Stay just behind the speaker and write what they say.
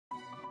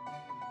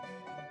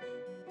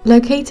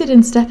Located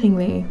in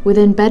Steppingley,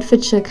 within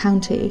Bedfordshire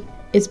County,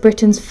 is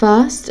Britain's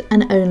first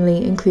and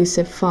only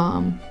inclusive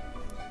farm.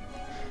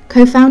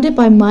 Co-founded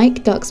by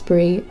Mike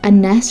Duxbury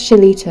and Ness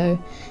Shillito,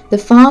 the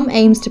farm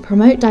aims to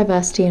promote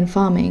diversity in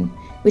farming,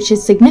 which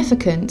is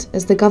significant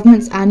as the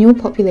government's annual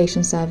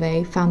population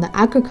survey found that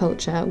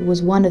agriculture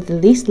was one of the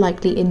least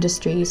likely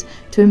industries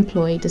to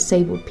employ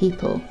disabled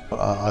people.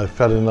 I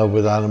fell in love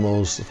with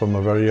animals from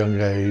a very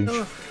young age.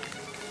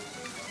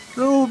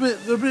 They're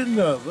a bit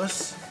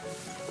nervous.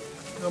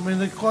 I mean,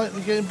 they're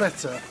getting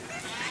better,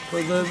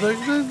 but they're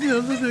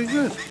doing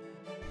good.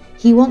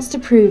 He wants to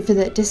prove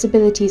that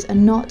disabilities are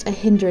not a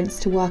hindrance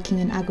to working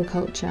in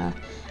agriculture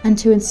and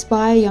to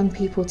inspire young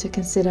people to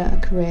consider a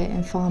career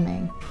in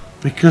farming.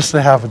 Because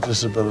they have a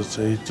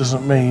disability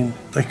doesn't mean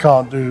they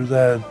can't do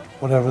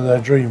whatever their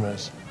dream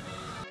is.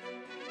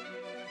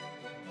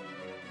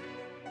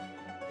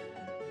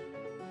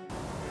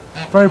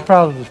 Very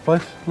proud of this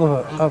place.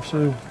 Love it.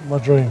 Absolutely my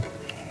dream.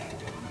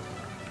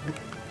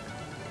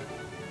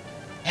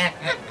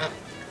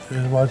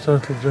 It's my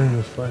total dream,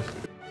 this place.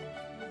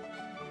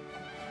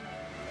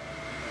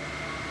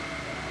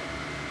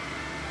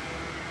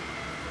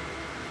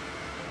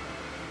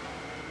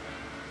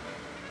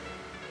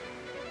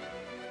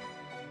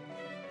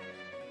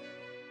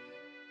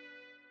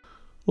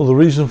 Well, the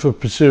reason for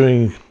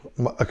pursuing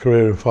a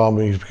career in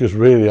farming is because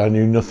really I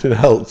knew nothing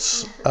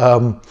else.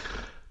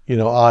 You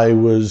know, I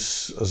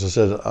was, as I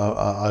said,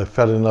 I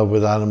fell in love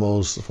with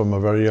animals from a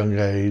very young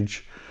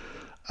age,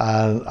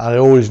 and I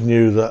always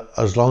knew that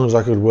as long as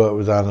I could work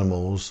with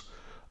animals,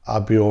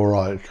 I'd be all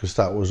right, because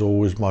that was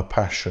always my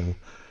passion.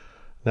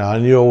 Now, I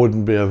knew I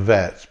wouldn't be a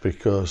vet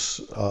because,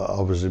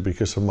 obviously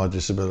because of my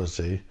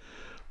disability,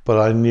 but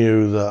I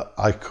knew that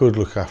I could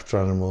look after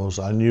animals.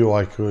 I knew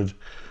I could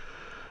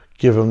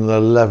give them the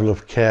level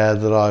of care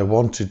that I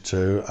wanted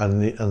to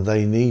and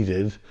they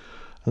needed.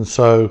 And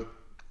so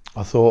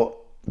I thought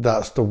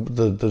that's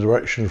the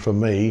direction for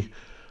me.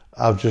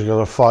 I've just got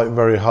to fight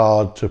very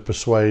hard to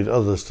persuade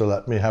others to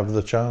let me have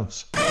the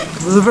chance.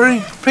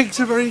 Pigs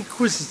are very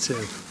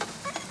inquisitive.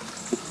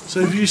 So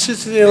if you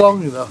sit in here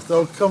long enough,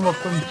 they'll come up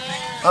and,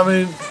 I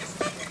mean,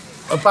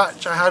 a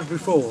batch I had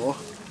before,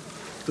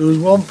 there was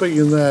one pig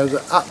in there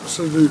that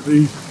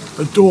absolutely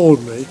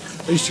adored me.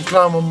 He used to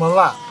climb on my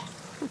lap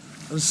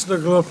and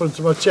snuggle up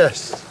onto my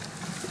chest.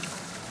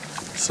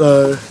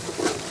 So,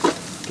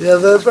 yeah,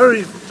 they're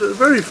very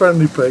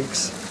friendly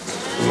pigs.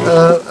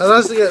 And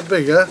as they get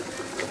bigger,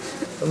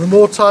 and the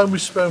more time we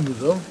spend with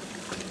them,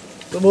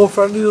 the more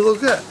friendly they'll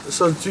get.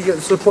 So you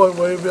get to the point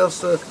where you'll be able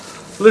to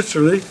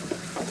literally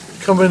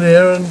come in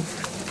here and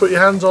put your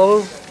hands on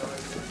them,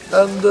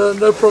 and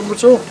no problem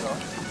at all.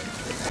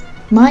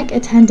 Mike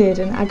attended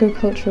an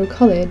agricultural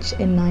college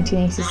in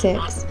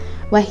 1986,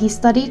 where he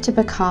studied to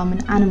become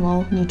an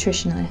animal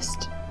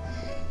nutritionist.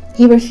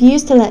 He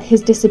refused to let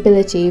his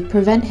disability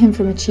prevent him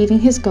from achieving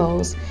his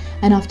goals,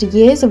 and after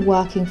years of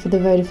working for the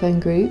Vodafone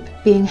Group,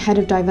 being head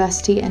of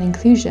diversity and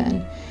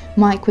inclusion,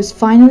 Mike was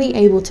finally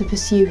able to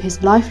pursue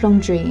his lifelong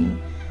dream,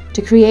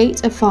 to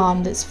create a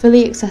farm that's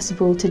fully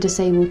accessible to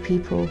disabled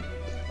people.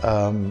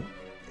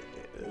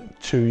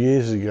 2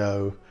 years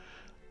ago,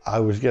 I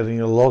was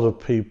getting a lot of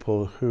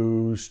people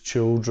whose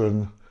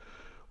children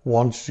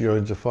wanted to go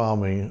into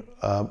farming,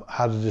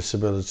 had a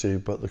disability,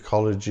 but the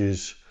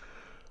colleges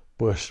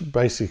were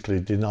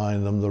basically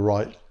denying them the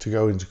right to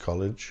go into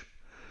college.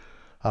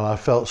 And I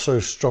felt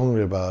so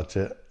strongly about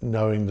it,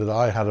 knowing that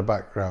I had a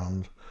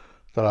background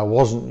that I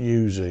wasn't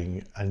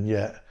using, and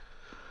yet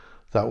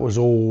that was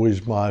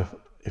always my,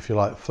 if you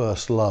like,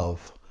 first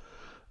love.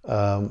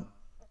 I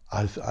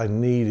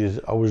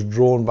was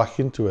drawn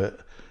back into it,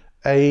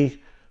 A,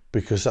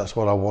 because that's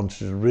what I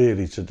wanted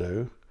really to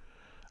do,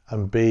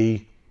 and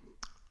B,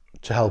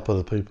 to help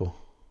other people.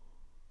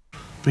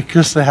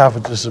 Because they have a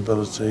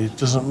disability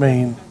doesn't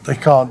mean they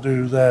can't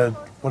do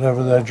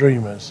whatever their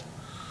dream is.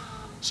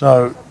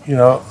 So, you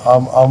know,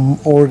 I'm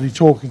already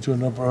talking to a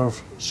number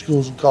of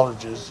schools and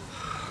colleges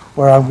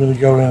where I'm going to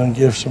go in and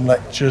give some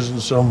lectures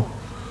and some,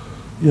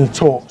 you know,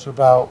 talks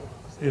about,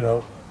 you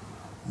know,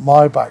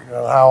 my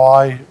background, how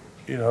I,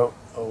 you know,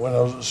 when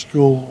I was at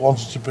school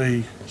wanted to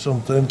be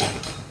something,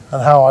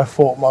 and how I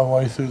fought my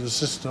way through the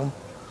system.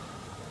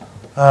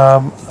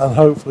 And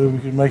hopefully we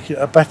can make it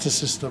a better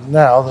system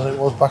now than it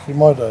was back in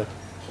my day.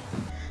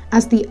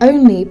 As the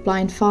only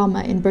blind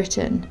farmer in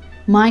Britain,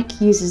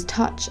 Mike uses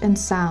touch and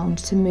sound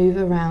to move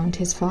around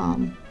his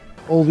farm.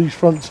 All these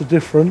fronts are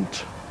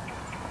different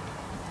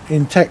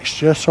in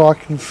texture, so I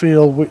can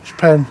feel which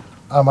pen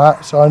I'm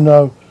at, so I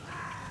know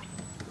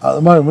at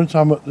the moment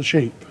I'm at the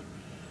sheep.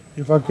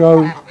 If I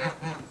go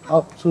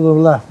up to the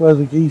left where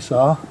the geese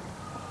are,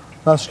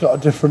 that's got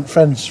a different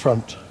fence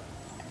front,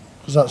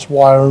 because that's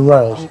wire and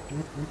rails.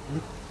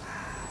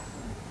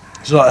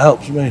 So that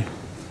helps me.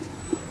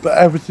 But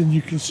everything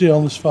you can see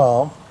on this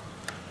farm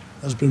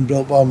has been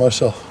built by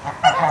myself.